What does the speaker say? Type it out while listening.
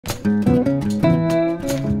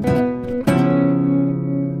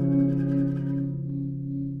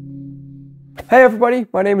Hey everybody,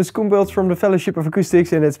 my name is Coen from the Fellowship of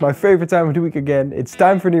Acoustics and it's my favorite time of the week again. It's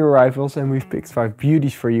time for new arrivals and we've picked 5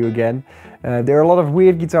 beauties for you again. There are a lot of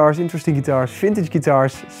weird guitars, interesting guitars, vintage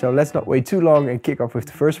guitars, so let's not wait too long and kick off with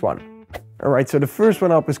the first one. Alright, so the first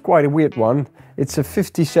one up is quite a weird one. It's a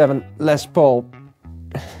 57 Les Paul,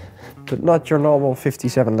 but not your normal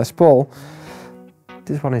 57 Les Paul.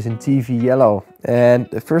 This one is in TV yellow, and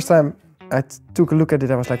the first time I took a look at it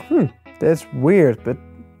I was like, that's weird, but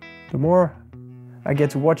the more I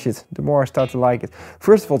get to watch it, the more I start to like it.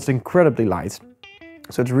 First of all, it's incredibly light,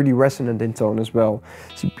 so it's really resonant in tone as well.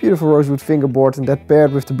 It's a beautiful rosewood fingerboard, and that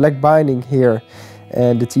paired with the black binding here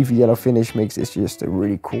and the TV yellow finish makes this just a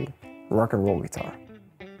really cool rock and roll guitar.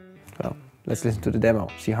 Well, let's listen to the demo,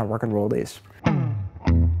 see how rock and roll it is.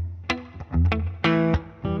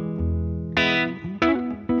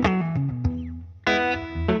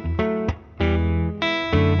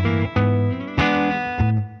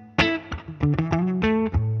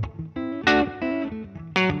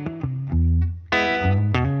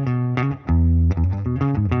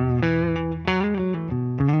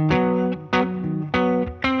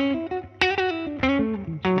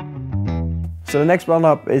 So the next one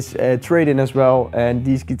up is a trade-in as well, and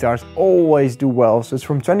these guitars always do well. So it's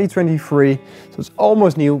from 2023, so it's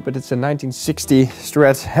almost new, but it's a 1960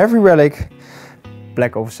 Strat Heavy Relic,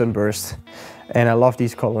 black over sunburst. And I love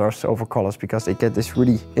these colors over colors because they get this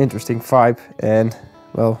really interesting vibe, and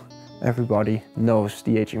well, everybody knows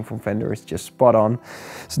the aging from Fender is just spot on.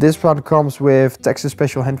 So this one comes with Texas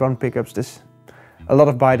Special hand-wound pickups, this a lot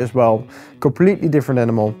of bite as well, completely different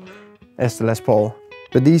animal as the Les Paul.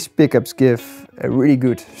 But these pickups give a really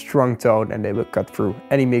good strong tone and they will cut through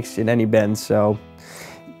any mix in any band, so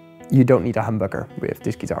you don't need a humbucker with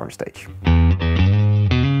this guitar on stage.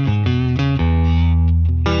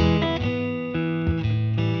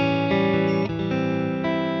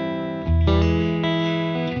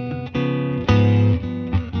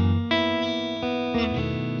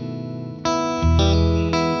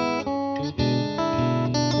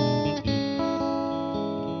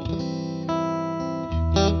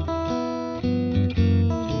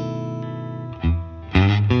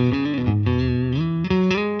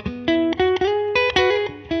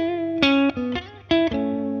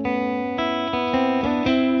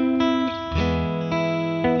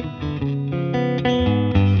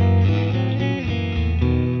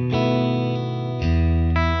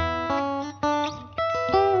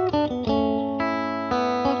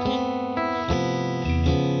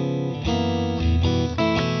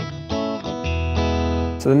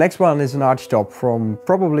 So the next one is an archtop from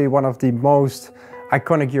probably one of the most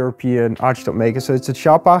iconic European archtop makers. So it's a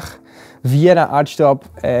Sharpach Vienna archtop,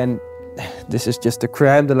 and this is just the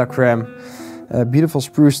creme de la creme. Beautiful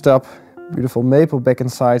spruce top, beautiful maple back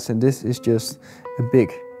and sides, and this is just a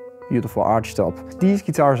big, beautiful archtop. These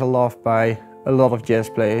guitars are loved by a lot of jazz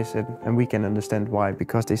players, and we can understand why,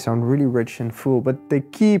 because they sound really rich and full, but they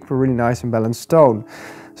keep a really nice and balanced tone.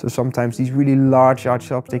 So sometimes these really large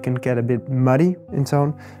archtops, they can get a bit muddy in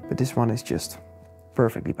tone, but this one is just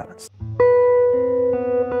perfectly balanced.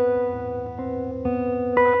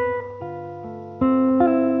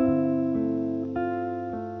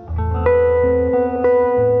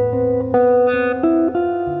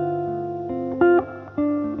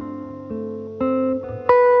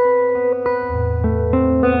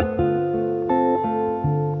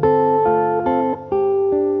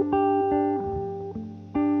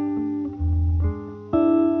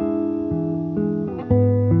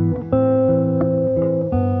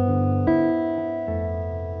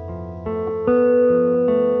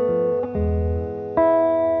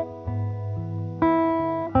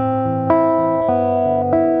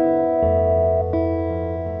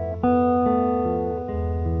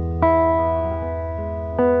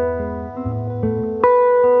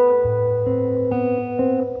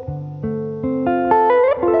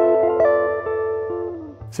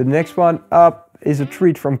 So the next one up is a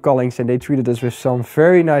treat from Collings, and they treated us with some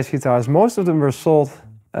very nice guitars. Most of them were sold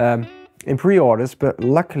in pre-orders, but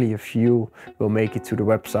luckily a few will make it to the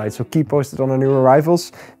website. So keep posted on the new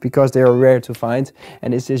arrivals because they are rare to find.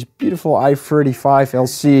 And it's this beautiful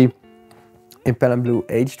I35LC in Pelham Blue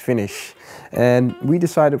aged finish. And we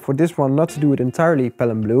decided for this one not to do it entirely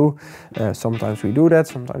Pelham Blue. Sometimes we do that,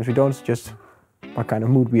 sometimes we don't, just what kind of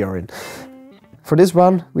mood we are in. For this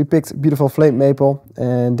one, we picked beautiful flame maple,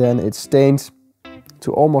 and then it's stained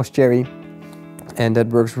to almost cherry, and that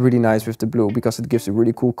works really nice with the blue because it gives a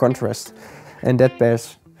really cool contrast, and that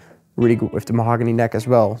pairs really good with the mahogany neck as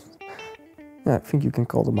well. Yeah, I think you can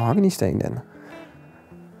call the mahogany stain then.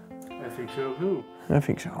 I think so too. I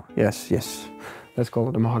think so. Yes, yes. Let's call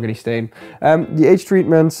it a mahogany stain. The age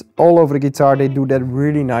treatments all over the guitar, they do that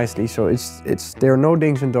really nicely. So there are no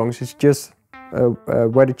dings and dongs. It's just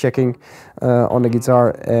weather checking on the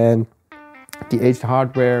guitar, and the aged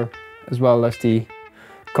hardware, as well as the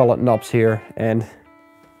colored knobs here and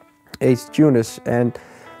aged tuners. And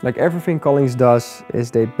like everything Collings does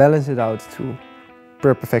is they balance it out to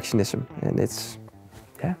pure perfectionism, and it's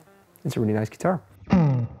a really nice guitar.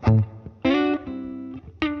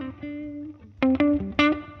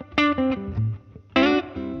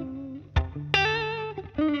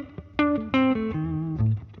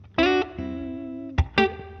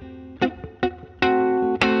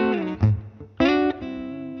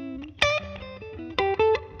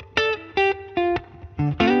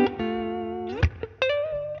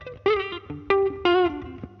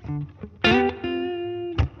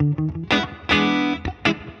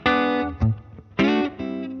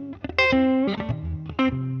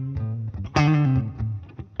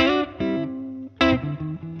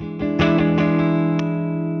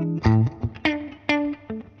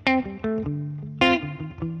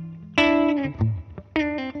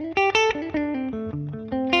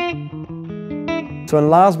 So and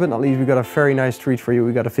last but not least, we got a very nice treat for you.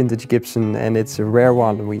 We got a vintage Gibson, and it's a rare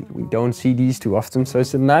one. We don't see these too often. So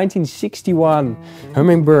it's a 1961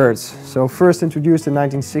 Hummingbird. So first introduced in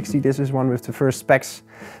 1960. This is one with the first specs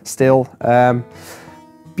still.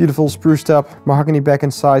 Beautiful spruced up, mahogany back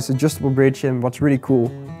and sides, adjustable bridge, and what's really cool,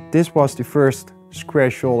 this was the first square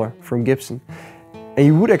shoulder from Gibson. And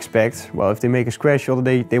you would expect, well, if they make a square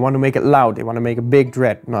shoulder, they want to make it loud. They want to make a big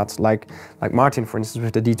dread, not like Martin, for instance,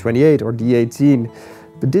 with the D28 or D18.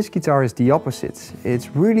 But this guitar is the opposite.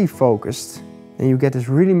 It's really focused, and you get this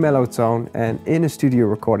really mellow tone, and in a studio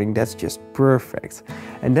recording, that's just perfect.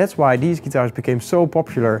 And that's why these guitars became so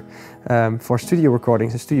popular for studio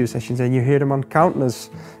recordings and studio sessions, and you hear them on countless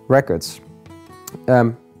records.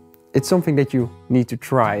 It's something that you need to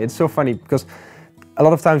try. It's so funny because a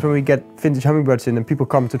lot of times when we get vintage Hummingbirds in and people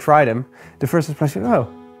come to try them, the first impression, oh,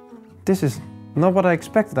 this is not what I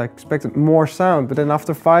expected. I expected more sound, but then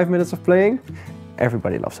after 5 minutes of playing,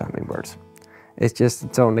 everybody loves Hummingbirds. It's just a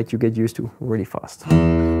tone that you get used to really fast.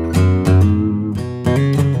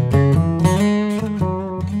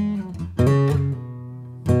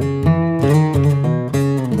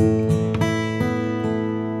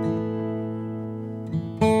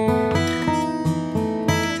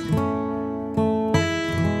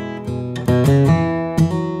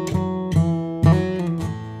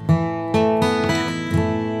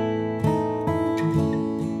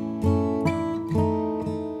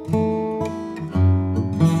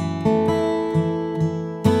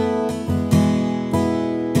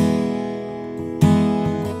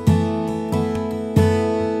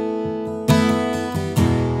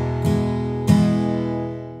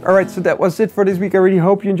 Alright, so that was it for this week. I really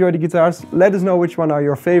hope you enjoyed the guitars. Let us know which one are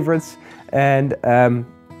your favorites and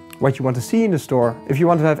what you want to see in the store. If you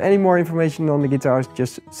want to have any more information on the guitars,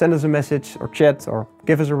 just send us a message or chat or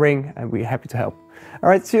give us a ring, and we're happy to help.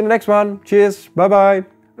 Alright, see you in the next one. Cheers, bye bye.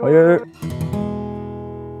 Bye.